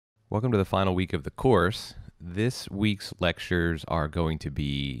Welcome to the final week of the course. This week's lectures are going to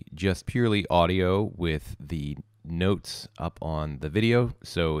be just purely audio with the notes up on the video.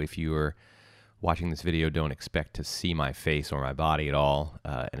 So if you are watching this video, don't expect to see my face or my body at all.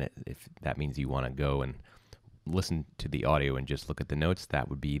 If that means you want to go and listen to the audio and just look at the notes, that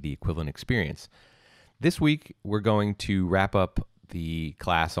would be the equivalent experience. This week, we're going to wrap up the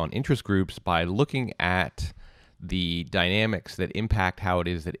class on interest groups by looking at the dynamics that impact how it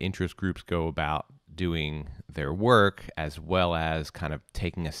is that interest groups go about doing their work, as well as kind of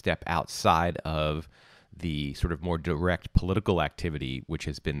taking a step outside of the sort of more direct political activity, which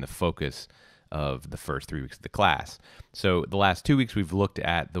has been the focus of the first 3 weeks of the class. So the last 2 weeks, we've looked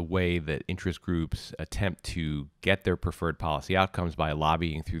at the way that interest groups attempt to get their preferred policy outcomes by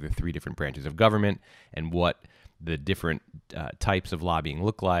lobbying through the 3 different branches of government and what the different types of lobbying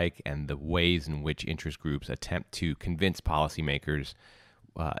look like, and the ways in which interest groups attempt to convince policymakers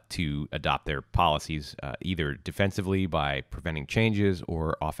to adopt their policies, either defensively by preventing changes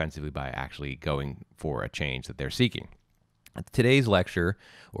or offensively by actually going for a change that they're seeking. Today's lecture,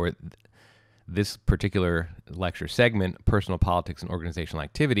 or this particular lecture segment, Personal Politics and Organizational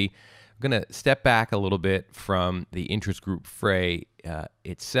Activity, I'm going to step back a little bit from the interest group fray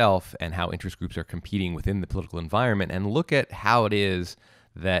itself and how interest groups are competing within the political environment, and look at how it is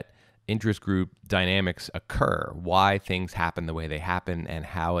that interest group dynamics occur, why things happen the way they happen, and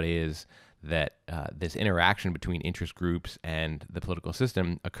how it is that this interaction between interest groups and the political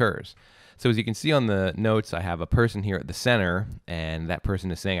system occurs. So as you can see on the notes, I have a person here at the center, and that person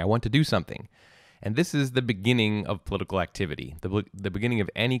is saying, I want to do something. And this is the beginning of political activity. The beginning of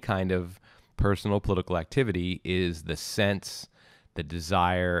any kind of personal political activity is the sense, the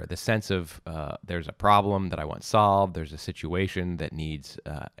desire, the sense of there's a problem that I want solved, there's a situation that needs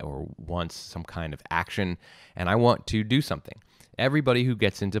or wants some kind of action, and I want to do something. Everybody who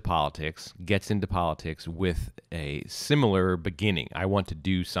gets into politics with a similar beginning. I want to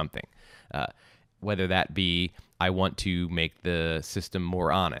do something. Whether that be I want to make the system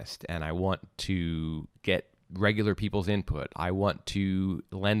more honest, and I want to get regular people's input. I want to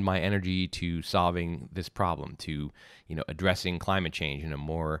lend my energy to solving this problem, to addressing climate change in a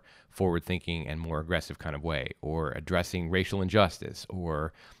more forward-thinking and more aggressive kind of way, or addressing racial injustice,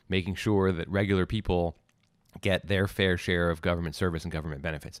 or making sure that regular people get their fair share of government service and government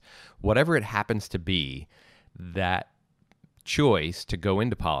benefits. Whatever it happens to be, that choice to go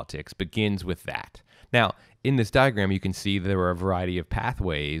into politics begins with that. Now, in this diagram, you can see there are a variety of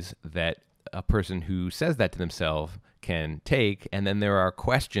pathways that a person who says that to themselves can take, and then there are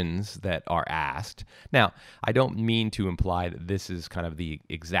questions that are asked. Now, I don't mean to imply that this is kind of the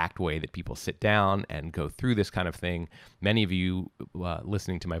exact way that people sit down and go through this kind of thing. Many of you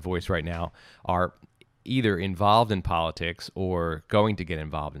listening to my voice right now are either involved in politics or going to get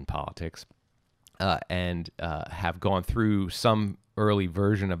involved in politics, and have gone through some early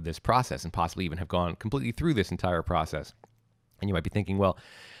version of this process, and possibly even have gone completely through this entire process. And you might be thinking, well,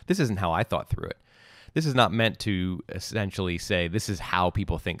 this isn't how I thought through it. This is not meant to essentially say this is how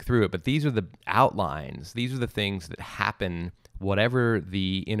people think through it, but these are the outlines. These are the things that happen, whatever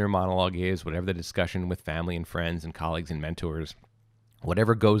the inner monologue is, whatever the discussion with family and friends and colleagues and mentors,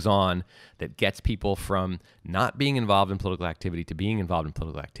 whatever goes on that gets people from not being involved in political activity to being involved in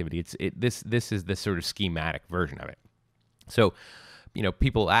political activity. This is the sort of schematic version of it. So,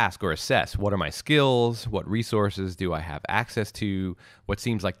 people ask or assess, what are my skills? What resources do I have access to? What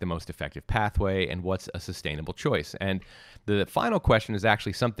seems like the most effective pathway? And what's a sustainable choice? And the final question is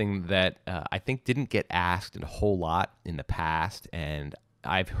actually something that I think didn't get asked a whole lot in the past, and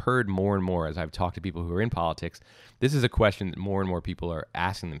I've heard more and more as I've talked to people who are in politics. This is a question that more and more people are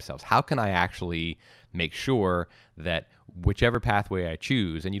asking themselves. How can I actually make sure that whichever pathway I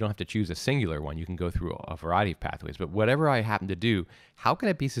choose, and you don't have to choose a singular one, you can go through a variety of pathways, but whatever I happen to do, how can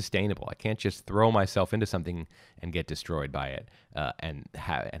it be sustainable? I can't just throw myself into something and get destroyed by it and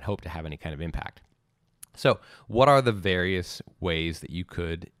hope to have any kind of impact. So what are the various ways that you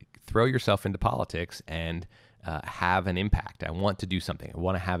could throw yourself into politics and have an impact? I want to do something. I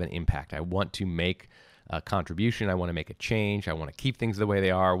want to have an impact. I want to make a contribution. I want to make a change. I want to keep things the way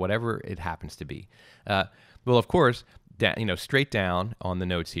they are, whatever it happens to be. Well, of course, straight down on the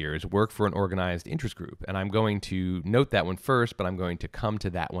notes here is work for an organized interest group. And I'm going to note that one first, but I'm going to come to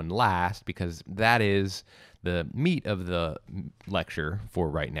that one last because that is the meat of the lecture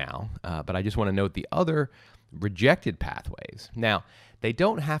for right now. But I just want to note the other rejected pathways. Now, they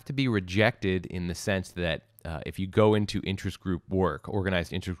don't have to be rejected in the sense that if you go into interest group work,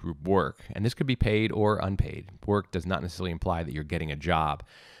 organized interest group work, and this could be paid or unpaid. Work does not necessarily imply that you're getting a job.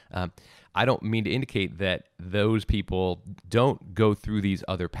 Um, I don't mean to indicate that those people don't go through these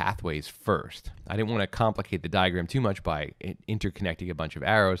other pathways first. I didn't want to complicate the diagram too much by interconnecting a bunch of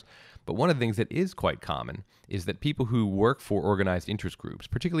arrows. But one of the things that is quite common is that people who work for organized interest groups,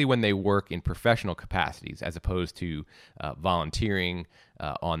 particularly when they work in professional capacities as opposed to volunteering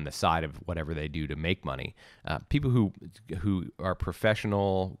on the side of whatever they do to make money, people who are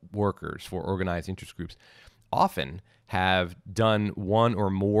professional workers for organized interest groups often have done one or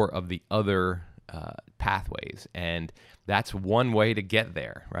more of the other pathways. And that's one way to get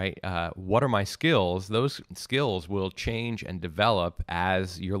there, right? What are my skills? Those skills will change and develop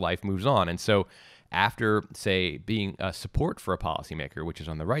as your life moves on. And so after, say, being a support for a policymaker, which is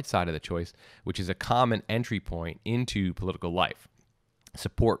on the right side of the choice, which is a common entry point into political life,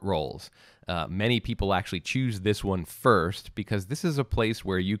 support roles. Many people actually choose this one first because this is a place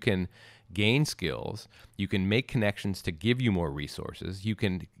where you can gain skills, you can make connections to give you more resources, you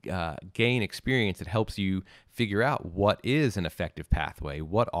can gain experience that helps you figure out what is an effective pathway,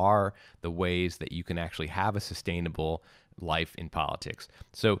 what are the ways that you can actually have a sustainable life in politics.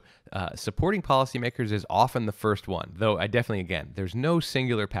 So supporting policymakers is often the first one, though I definitely, again, there's no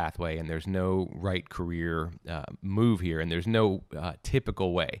singular pathway and there's no right career move here, and there's no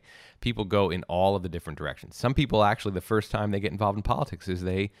typical way. People go in all of the different directions. Some people actually, the first time they get involved in politics is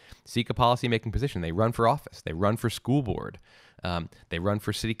they seek a policymaking position. They run for office. They run for school board. They run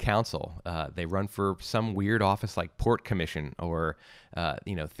for city council. They run for some weird office like port commission or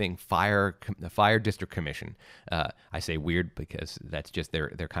fire district commission. I say weird because that's just they're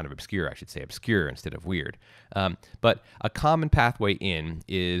kind of obscure. I should say obscure instead of weird. But a common pathway in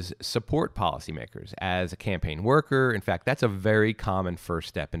is support policymakers as a campaign worker. In fact, that's a very common first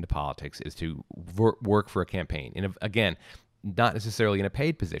step into politics, is to work for a campaign. And again, not necessarily in a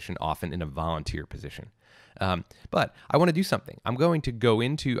paid position, often in a volunteer position. But I want to do something. I'm going to go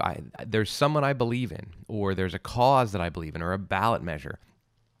into, there's someone I believe in, or there's a cause that I believe in, or a ballot measure.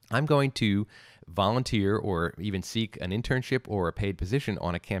 I'm going to volunteer or even seek an internship or a paid position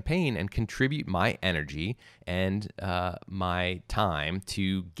on a campaign and contribute my energy and my time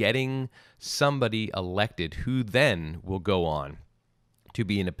to getting somebody elected who then will go on to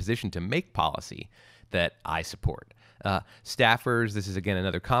be in a position to make policy that I support. Staffers, this is again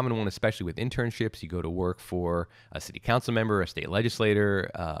another common one, especially with internships. You go to work for a city council member, a state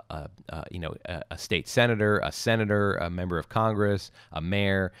legislator, a state senator, a member of Congress, a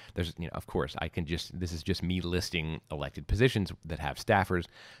mayor. There's, of course, this is just me listing elected positions that have staffers.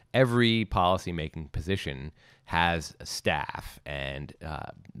 Every policymaking position has a staff, and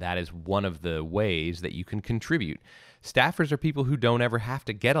that is one of the ways that you can contribute. Staffers are people who don't ever have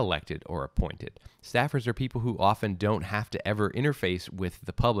to get elected or appointed. Staffers are people who often don't have to ever interface with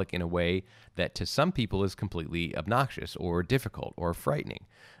the public in a way that to some people is completely obnoxious or difficult or frightening.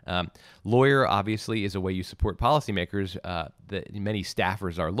 Lawyer, obviously, is a way you support policymakers. Many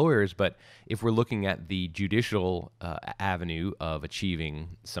staffers are lawyers, but if we're looking at the judicial avenue of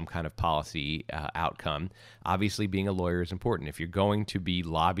achieving some kind of policy outcome, obviously being a lawyer is important. If you're going to be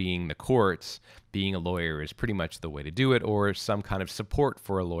lobbying the courts, being a lawyer is pretty much the way to do it, or some kind of support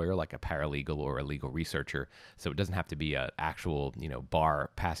for a lawyer like a paralegal or a legal researcher. So it doesn't have to be an actual,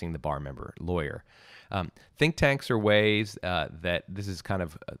 passing the bar member lawyer. Think tanks are ways that this is kind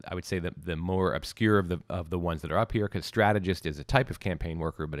of, I would say, the more obscure of the ones that are up here, because strategist is a type of campaign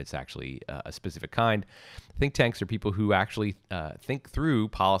worker, but it's actually a specific kind. Think tanks are people who actually think through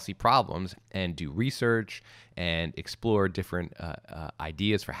policy problems and do research and explore different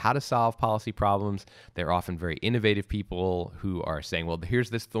ideas for how to solve policy problems. They're often very innovative people who are saying, well, here's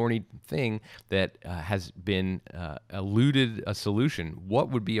this thorny thing that has been eluded a solution. What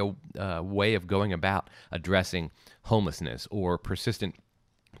would be a way of going about addressing homelessness or persistent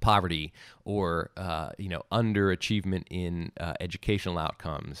poverty or underachievement in educational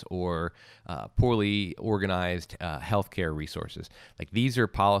outcomes or poorly organized healthcare resources? Like, these are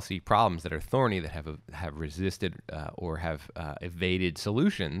policy problems that are thorny, that have resisted or have evaded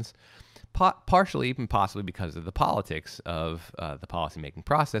solutions, partially even possibly because of the politics of the policymaking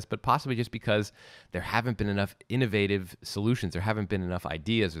process, but possibly just because there haven't been enough innovative solutions. There haven't been enough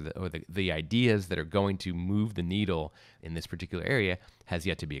ideas, or the ideas that are going to move the needle in this particular area has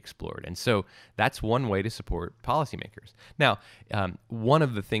yet to be explored. And so that's one way to support policymakers. Now, one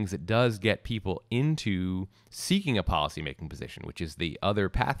of the things that does get people into seeking a policymaking position, which is the other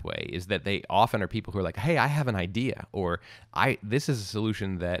pathway, is that they often are people who are like, hey, I have an idea, or this is a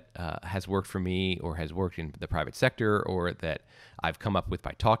solution that has worked for me, or has worked in the private sector, or that I've come up with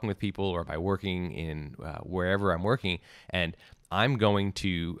by talking with people or by working in wherever I'm working, and I want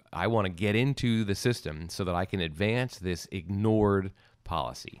to get into the system so that I can advance this ignored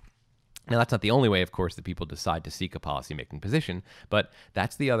policy. Now, that's not the only way, of course, that people decide to seek a policymaking position, but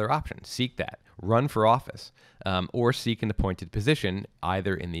that's the other option. Seek that. Run for office, or seek an appointed position,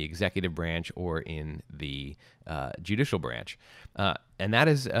 either in the executive branch or in the judicial branch. And that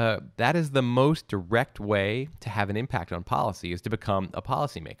is the most direct way to have an impact on policy, is to become a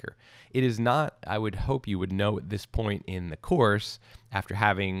policymaker. It is not, I would hope you would know at this point in the course, after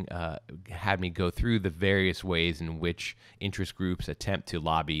having had me go through the various ways in which interest groups attempt to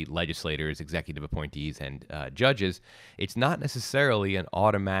lobby legislators, executive appointees, and judges, it's not necessarily an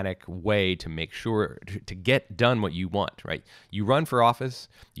automatic way to make sure to get done what you want, right? You run for office,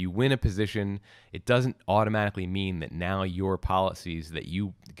 you win a position. It doesn't automatically mean that now your policies that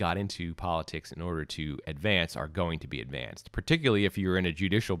you got into politics in order to advance are going to be advanced, particularly if you're in a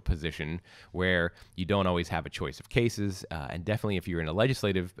judicial position where you don't always have a choice of cases, and definitely if you're in a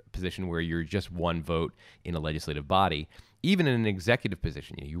legislative position where you're just one vote in a legislative body. Even in an executive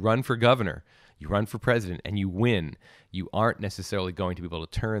position, you run for governor, you run for president, and you win. You aren't necessarily going to be able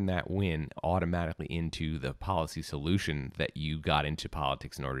to turn that win automatically into the policy solution that you got into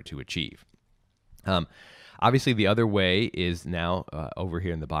politics in order to achieve. Obviously, the other way is now over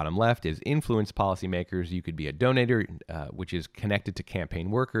here in the bottom left is influence policymakers. You could be a donator, which is connected to campaign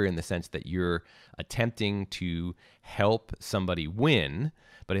worker in the sense that you're attempting to help somebody win.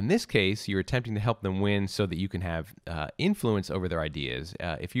 But in this case, you're attempting to help them win so that you can have influence over their ideas.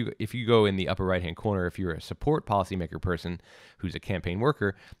 If you go in the upper right-hand corner, if you're a support policymaker person who's a campaign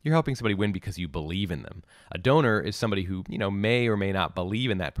worker, you're helping somebody win because you believe in them. A donor is somebody who may or may not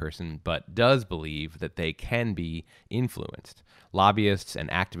believe in that person, but does believe that they can be influenced. Lobbyists and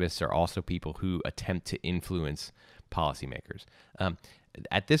activists are also people who attempt to influence policymakers.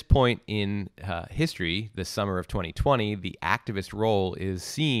 At this point in history, the summer of 2020, the activist role is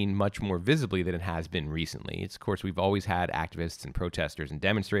seen much more visibly than it has been recently. Of course, we've always had activists and protesters and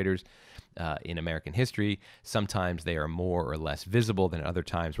demonstrators in American history. Sometimes they are more or less visible than other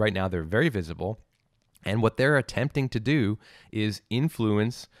times. Right now, they're very visible. And what they're attempting to do is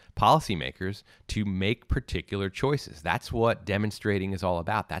influence policymakers to make particular choices. That's what demonstrating is all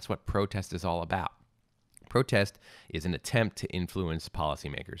about. That's what protest is all about. Protest is an attempt to influence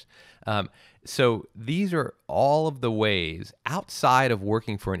policymakers. So these are all of the ways outside of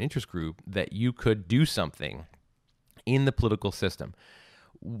working for an interest group that you could do something in the political system.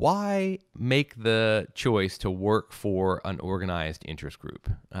 Why make the choice to work for an organized interest group?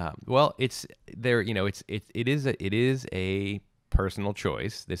 Well, it's there. It is a personal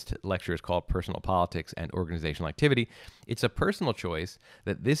choice. This lecture is called Personal Politics and Organizational Activity. It's a personal choice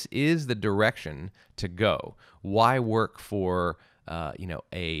that this is the direction to go. Why work for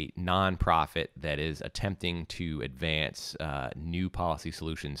a nonprofit that is attempting to advance new policy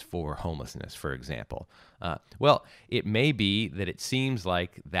solutions for homelessness, for example? Well, it may be that it seems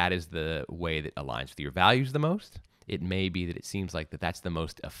like that is the way that aligns with your values the most. It may be that it seems like that's the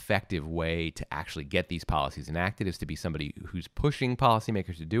most effective way to actually get these policies enacted, is to be somebody who's pushing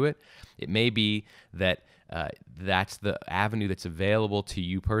policymakers to do it. It may be that that's the avenue that's available to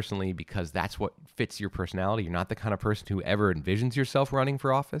you personally because that's what fits your personality. You're not the kind of person who ever envisions yourself running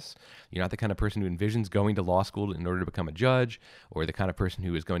for office. You're not the kind of person who envisions going to law school in order to become a judge, or the kind of person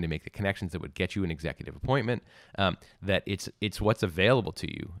who is going to make the connections that would get you an executive appointment. That it's what's available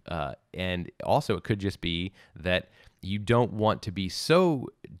to you. And also it could just be that you don't want to be so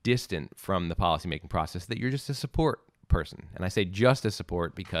distant from the policymaking process that you're just a support person. And I say just a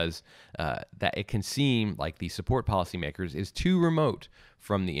support because that it can seem like the support policymakers is too remote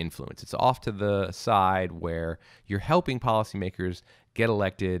from the influence. It's off to the side where you're helping policymakers get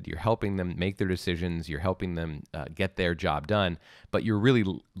elected, you're helping them make their decisions, you're helping them get their job done, but you're really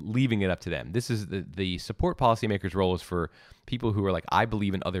leaving it up to them. This is the support policymakers' role is for people who are like, I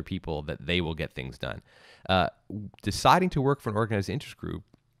believe in other people that they will get things done. Deciding to work for an organized interest group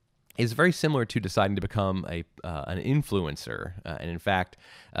is very similar to deciding to become an influencer. And in fact,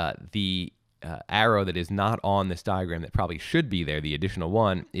 the arrow that is not on this diagram that probably should be there, the additional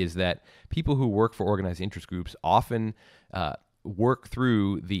one, is that people who work for organized interest groups often work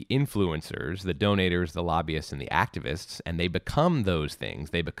through the influencers, the donators, the lobbyists, and the activists, and they become those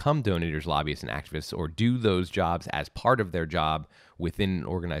things. They become donators, lobbyists, and activists, or do those jobs as part of their job within an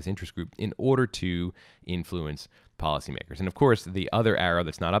organized interest group in order to influence policymakers. And of course, the other arrow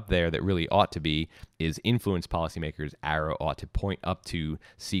that's not up there that really ought to be is influence policymakers. Arrow ought to point up to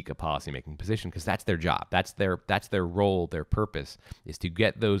seek a policymaking position, because that's their job. That's their role. Their purpose is to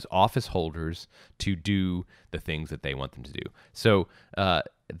get those office holders to do the things that they want them to do. So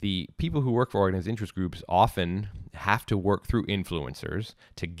the people who work for organized interest groups often have to work through influencers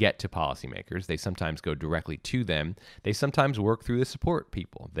to get to policymakers. They sometimes go directly to them. They sometimes work through the support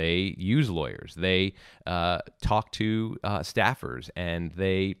people. They use lawyers. They talk to staffers, and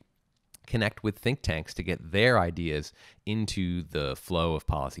they connect with think tanks to get their ideas into the flow of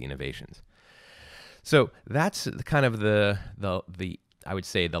policy innovations. So that's kind of the I would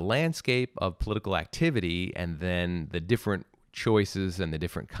say the landscape of political activity, and then the different choices and the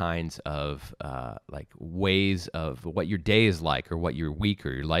different kinds of like ways of what your day is like, or what your week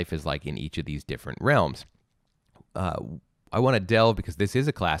or your life is like in each of these different realms. I want to delve, because this is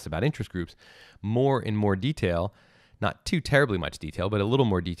a class about interest groups, in more detail, not too terribly much detail, but a little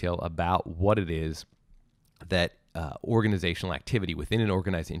more detail about what it is that organizational activity within an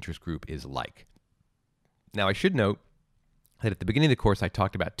organized interest group is like. Now, I should note that at the beginning of the course, I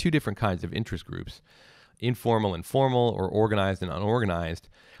talked about two different kinds of interest groups: informal and formal, or organized and unorganized.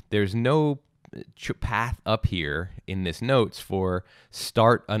 There's no path up here in this notes for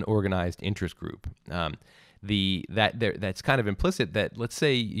start an organized interest group. That's kind of implicit that, let's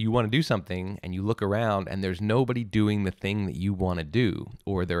say you want to do something and you look around and there's nobody doing the thing that you want to do,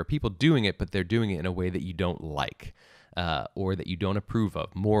 or there are people doing it, but they're doing it in a way that you don't like. Or that you don't approve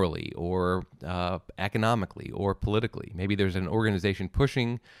of morally, or economically, or politically. Maybe there's an organization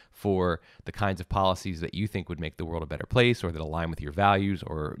pushing for the kinds of policies that you think would make the world a better place, or that align with your values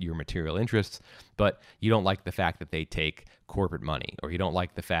or your material interests, but you don't like the fact that they take corporate money, or you don't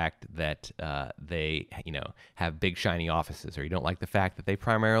like the fact that they have big shiny offices, or you don't like the fact that they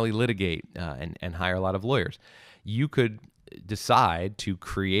primarily litigate and hire a lot of lawyers. You could decide to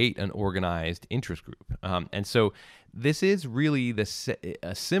create an organized interest group. And so this is really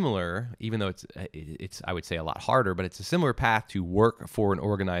a similar, even though it's I would say a lot harder, but it's a similar path to work for an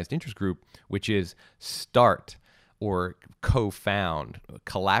organized interest group, which is start or co-found,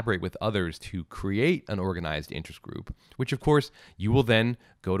 collaborate with others to create an organized interest group, which of course you will then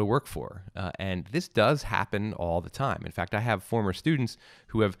go to work for. And this does happen all the time. In fact, I have former students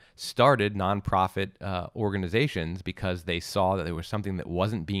who have started nonprofit organizations because they saw that there was something that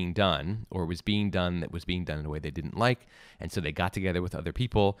wasn't being done, or was being done in a way they didn't like. And so they got together with other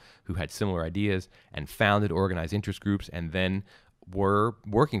people who had similar ideas and founded organized interest groups, and then were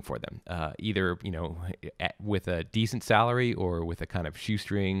working for them, either with a decent salary or with a kind of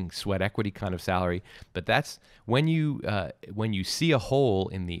shoestring sweat equity kind of salary. But that's when you see a hole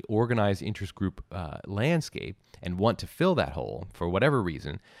in the organized interest group landscape and want to fill that hole for whatever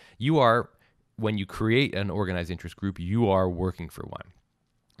reason, when you create an organized interest group, you are working for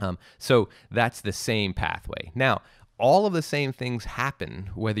one. So that's the same pathway. Now, all of the same things happen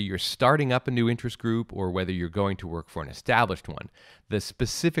whether you're starting up a new interest group or whether you're going to work for an established one. The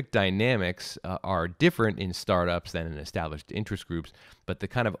specific dynamics are different in startups than in established interest groups, but the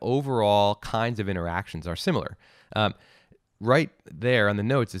kind of overall kinds of interactions are similar. Right there on the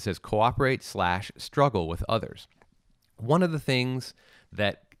notes, it says cooperate/struggle with others. One of the things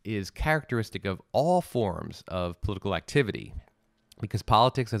that is characteristic of all forms of political activity, because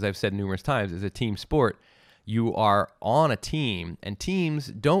politics, as I've said numerous times, is a team sport. You are on a team, and teams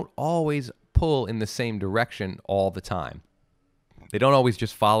don't always pull in the same direction all the time. They don't always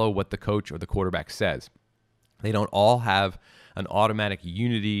just follow what the coach or the quarterback says. They don't all have an automatic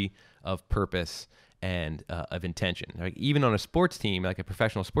unity of purpose and of intention. Like even on a sports team, like a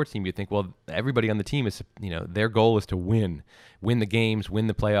professional sports team, you think, well, everybody on the team is, their goal is to win the games, win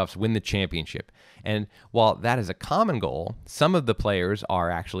the playoffs, win the championship. And while that is a common goal, some of the players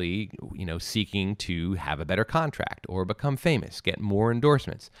are actually, seeking to have a better contract or become famous, get more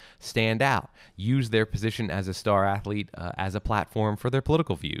endorsements, stand out, use their position as a star athlete as a platform for their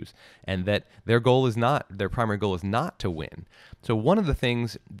political views, and that their primary goal is not to win. So one of the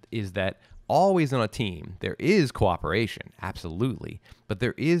things is that always on a team, there is cooperation, absolutely, but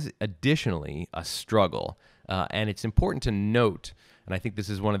there is additionally a struggle. And it's important to note, and I think this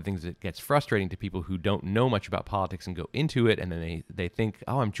is one of the things that gets frustrating to people who don't know much about politics and go into it, and then they think,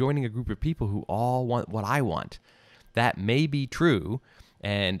 oh, I'm joining a group of people who all want what I want. That may be true,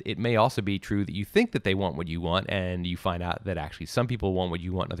 and it may also be true that you think that they want what you want, and you find out that actually some people want what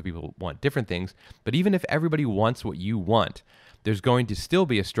you want and other people want different things. But even if everybody wants what you want, there's going to still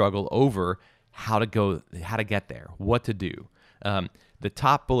be a struggle over how to get there, what to do. The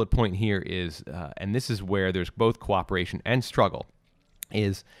top bullet point here is, and this is where there's both cooperation and struggle,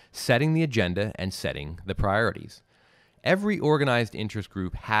 is setting the agenda and setting the priorities. Every organized interest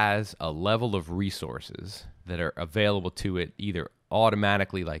group has a level of resources that are available to it either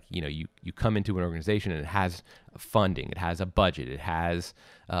automatically, like, you come into an organization and it has funding, it has a budget, it has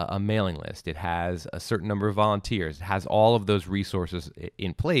a mailing list, it has a certain number of volunteers, it has all of those resources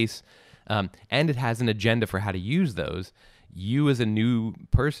in place, and it has an agenda for how to use those. You as a new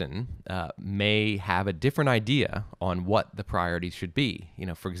person may have a different idea on what the priorities should be.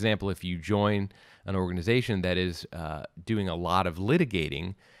 For example, if you join an organization that is doing a lot of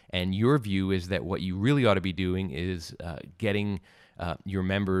litigating, and your view is that what you really ought to be doing is getting your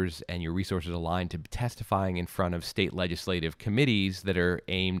members and your resources aligned to testifying in front of state legislative committees that are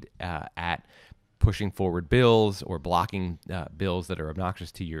aimed at pushing forward bills or blocking bills that are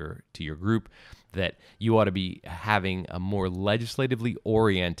obnoxious to your group, that you ought to be having a more legislatively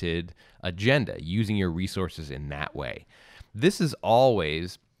oriented agenda, using your resources in that way. This is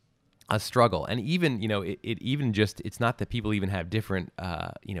always a struggle. And even, it's not that people even have different,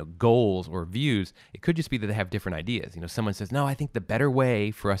 goals or views. It could just be that they have different ideas. Someone says, no, I think the better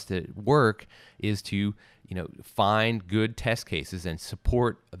way for us to work is to, find good test cases and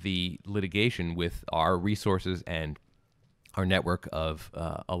support the litigation with our resources and our network of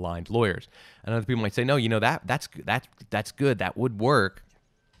aligned lawyers. And other people might say, no, that's good. That would work.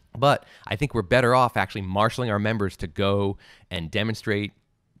 But I think we're better off actually marshaling our members to go and demonstrate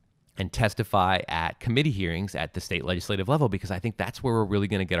and testify at committee hearings at the state legislative level, because I think that's where we're really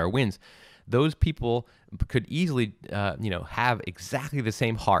going to get our wins. Those people could easily, have exactly the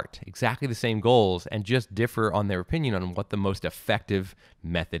same heart, exactly the same goals, and just differ on their opinion on what the most effective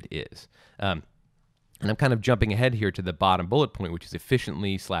method is. And I'm kind of jumping ahead here to the bottom bullet point, which is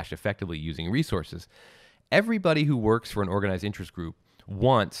efficiently/effectively using resources. Everybody who works for an organized interest group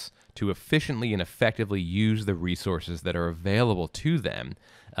wants to efficiently and effectively use the resources that are available to them.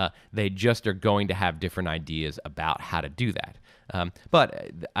 They just are going to have different ideas about how to do that.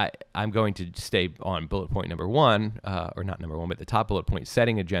 But I'm going to stay on bullet point number one, or not number one, but the top bullet point,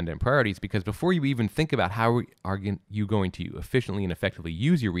 setting agenda and priorities, because before you even think about how are you going to efficiently and effectively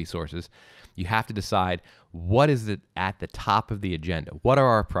use your resources, you have to decide what is at the top of the agenda. What are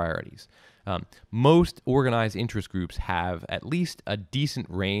our priorities? Most organized interest groups have at least a decent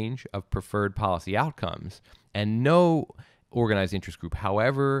range of preferred policy outcomes, and no organized interest group,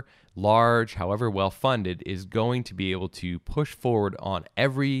 however large, however well-funded, is going to be able to push forward on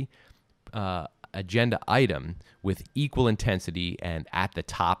every agenda item with equal intensity and at the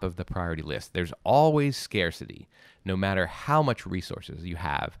top of the priority list. There's always scarcity. No matter how much resources you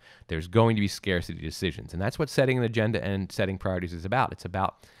have, there's going to be scarcity decisions. And that's what setting an agenda and setting priorities is about. It's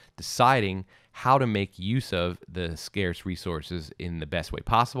about deciding how to make use of the scarce resources in the best way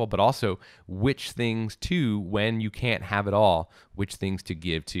possible, but also which things to, when you can't have it all, which things to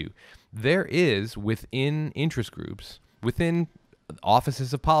give to. There is, within interest groups, within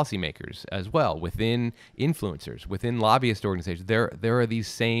offices of policymakers as well, within influencers, within lobbyist organizations, there are these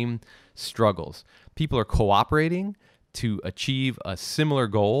same struggles. People are cooperating to achieve a similar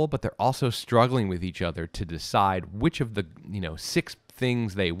goal, but they're also struggling with each other to decide which of the 6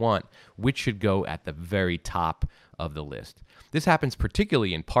 things they want, which should go at the very top of the list. This happens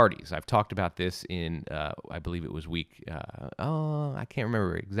particularly in parties. I've talked about this in, I believe it was I can't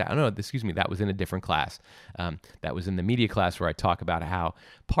remember exactly. No, excuse me, that was in a different class. That was in the media class where I talk about how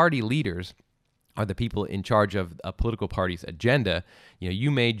party leaders are the people in charge of a political party's agenda. You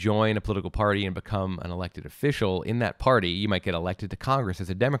may join a political party and become an elected official in that party. You might get elected to Congress as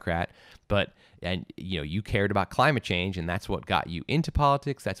a Democrat, but you cared about climate change, and that's what got you into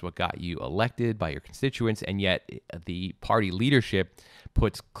politics. That's what got you elected by your constituents, and yet the party leadership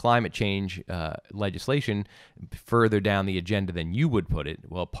puts climate change legislation further down the agenda than you would put it.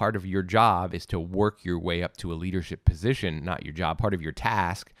 Well, part of your job is to work your way up to a leadership position, not your job. Part of your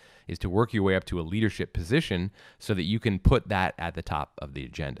task is to work your way up to a leadership position so that you can put that at the top of the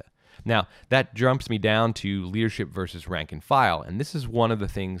agenda. Now, that jumps me down to leadership versus rank and file. And this is one of the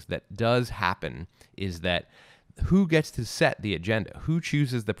things that does happen, is that who gets to set the agenda? Who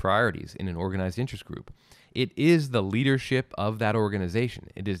chooses the priorities in an organized interest group? It is the leadership of that organization.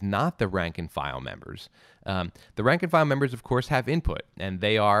 It is not the rank and file members. The rank and file members, of course, have input, and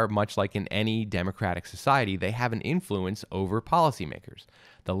they are, much like in any democratic society, they have an influence over policymakers.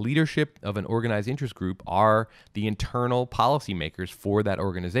 The leadership of an organized interest group are the internal policymakers for that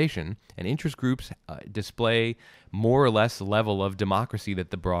organization, and interest groups display more or less level of democracy that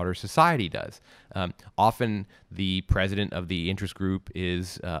the broader society does. Often the president of the interest group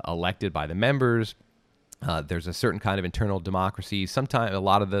is elected by the members. There's a certain kind of internal democracy. Sometimes a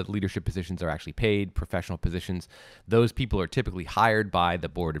lot of the leadership positions are actually paid professional positions. Those people are typically hired by the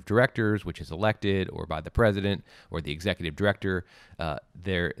board of directors, which is elected, or by the president or the executive director.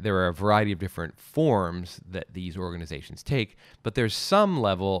 There are a variety of different forms that these organizations take, but there's some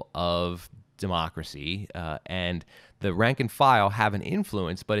level of democracy, and the rank and file have an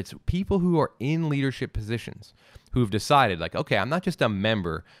influence, but it's people who are in leadership positions who've decided, like, okay, I'm not just a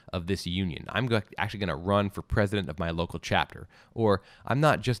member of this union. I'm actually going to run for president of my local chapter. Or I'm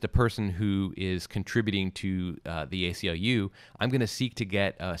not just a person who is contributing to the ACLU. I'm going to seek to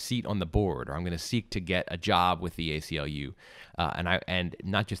get a seat on the board, or I'm going to seek to get a job with the ACLU. And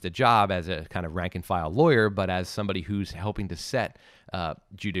not just a job as a kind of rank and file lawyer, but as somebody who's helping to set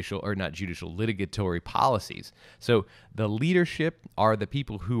litigatory policies. So the leadership are the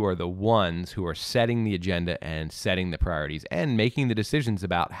people who are the ones who are setting the agenda and setting the priorities and making the decisions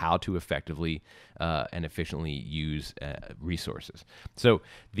about how to effectively and efficiently use resources. So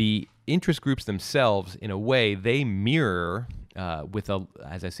the interest groups themselves, in a way, they mirror,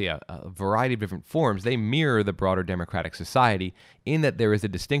 as I say, a variety of different forms, they mirror the broader democratic society in that there is a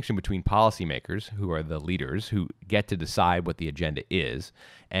distinction between policymakers, who are the leaders who get to decide what the agenda is,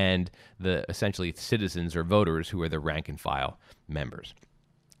 and the essentially citizens or voters, who are the rank and file members.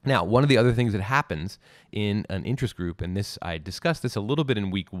 Now, one of the other things that happens in an interest group, and I discussed this a little bit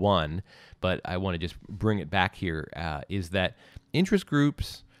in week 1, but I want to just bring it back here, is that interest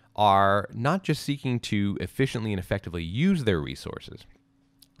groups are not just seeking to efficiently and effectively use their resources.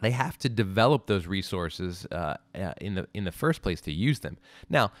 They have to develop those resources in the first place to use them.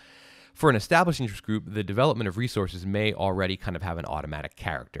 Now, for an established interest group, the development of resources may already kind of have an automatic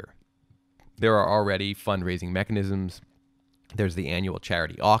character. There are already fundraising mechanisms. There's the annual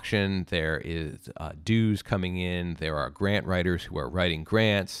charity auction. There is dues coming in. There are grant writers who are writing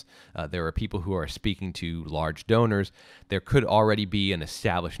grants. There are people who are speaking to large donors. There could already be an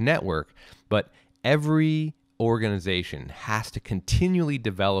established network, but every organization has to continually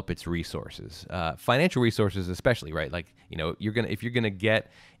develop its resources, financial resources especially, right? Like, if you're gonna get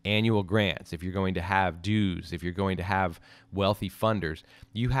annual grants, if you're going to have dues, if you're going to have wealthy funders,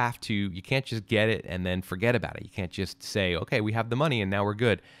 you can't just get it and then forget about it. You can't just say, okay, we have the money and now we're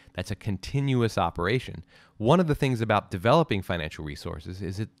good. That's a continuous operation. One of the things about developing financial resources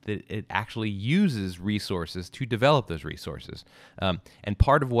is that it actually uses resources to develop those resources. And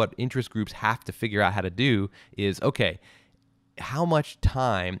part of what interest groups have to figure out how to do is, okay, how much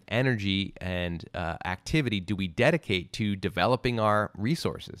time, energy, and activity do we dedicate to developing our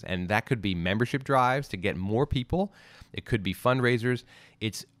resources? And that could be membership drives to get more people. It could be fundraisers.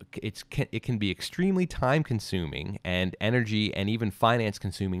 It can be extremely time-consuming and energy and even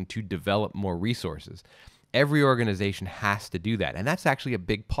finance-consuming to develop more resources. Every organization has to do that, and that's actually a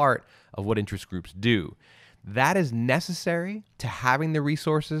big part of what interest groups do. That is necessary to having the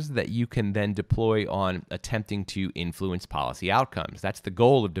resources that you can then deploy on attempting to influence policy outcomes. That's the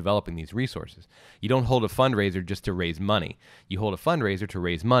goal of developing these resources. You don't hold a fundraiser just to raise money. You hold a fundraiser to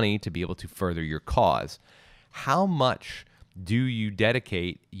raise money to be able to further your cause. How much do you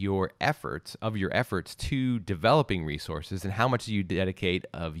dedicate your efforts to developing resources, and how much do you dedicate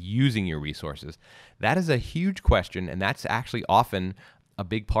of using your resources? That is a huge question, and that's actually often a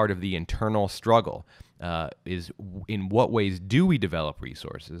big part of the internal struggle. Is in what ways do we develop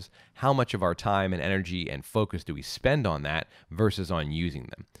resources? How much of our time and energy and focus do we spend on that versus on using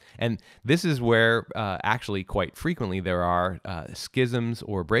them? And this is where actually quite frequently there are schisms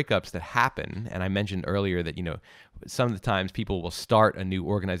or breakups that happen. And I mentioned earlier that, some of the times people will start a new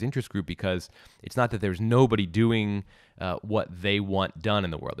organized interest group because it's not that there's nobody doing what they want done in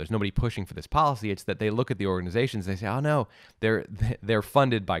the world. There's nobody pushing for this policy. It's that they look at the organizations and they say, oh no, they're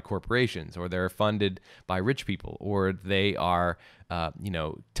funded by corporations, or they're funded by rich people, or they are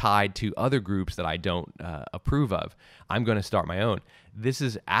tied to other groups that I don't approve of. I'm going to start my own. This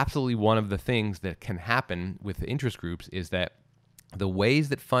is absolutely one of the things that can happen with interest groups, is that the ways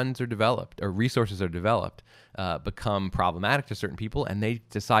that funds are developed or resources are developed become problematic to certain people, and they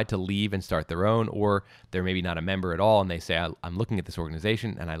decide to leave and start their own, or they're maybe not a member at all, and they say, I'm looking at this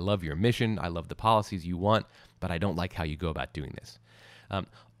organization and I love your mission, I love the policies you want, but I don't like how you go about doing this.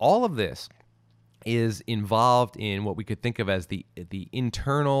 All of this is involved in what we could think of as the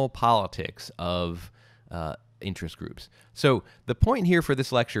internal politics of interest groups. So the point here for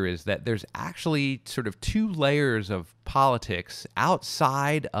this lecture is that there's actually sort of two layers of politics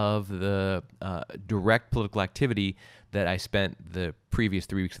outside of the direct political activity that I spent the previous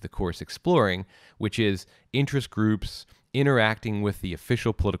 3 weeks of the course exploring, which is interest groups interacting with the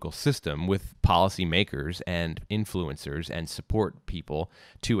official political system, with policymakers and influencers and support people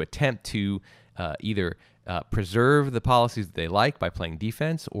to attempt to either preserve the policies that they like by playing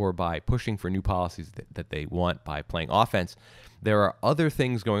defense or by pushing for new policies that they want by playing offense. There are other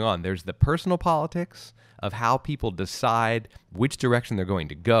things going on. There's the personal politics of how people decide which direction they're going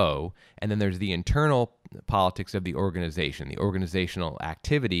to go, and then there's the internal politics of the organization, the organizational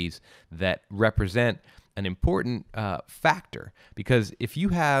activities that represent an important factor. Because if you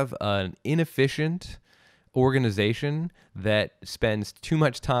have an inefficient organization that spends too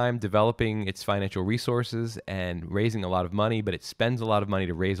much time developing its financial resources and raising a lot of money, but it spends a lot of money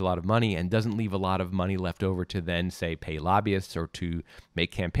to raise a lot of money and doesn't leave a lot of money left over to then, say, pay lobbyists or to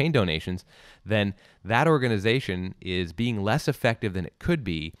make campaign donations, then that organization is being less effective than it could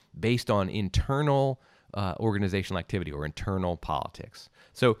be based on internal organizational activity or internal politics.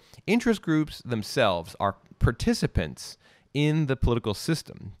 So interest groups themselves are participants in the political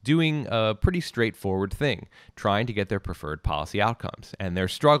system, doing a pretty straightforward thing, trying to get their preferred policy outcomes. And they're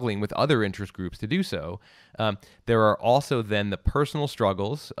struggling with other interest groups to do so. There are also then the personal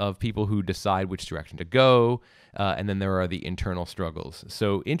struggles of people who decide which direction to go, and then there are the internal struggles.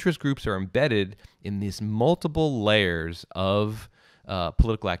 So interest groups are embedded in these multiple layers of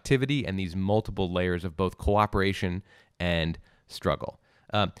political activity and these multiple layers of both cooperation and struggle.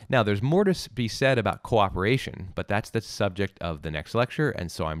 Now, there's more to be said about cooperation, but that's the subject of the next lecture, and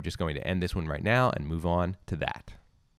so I'm just going to end this one right now and move on to that.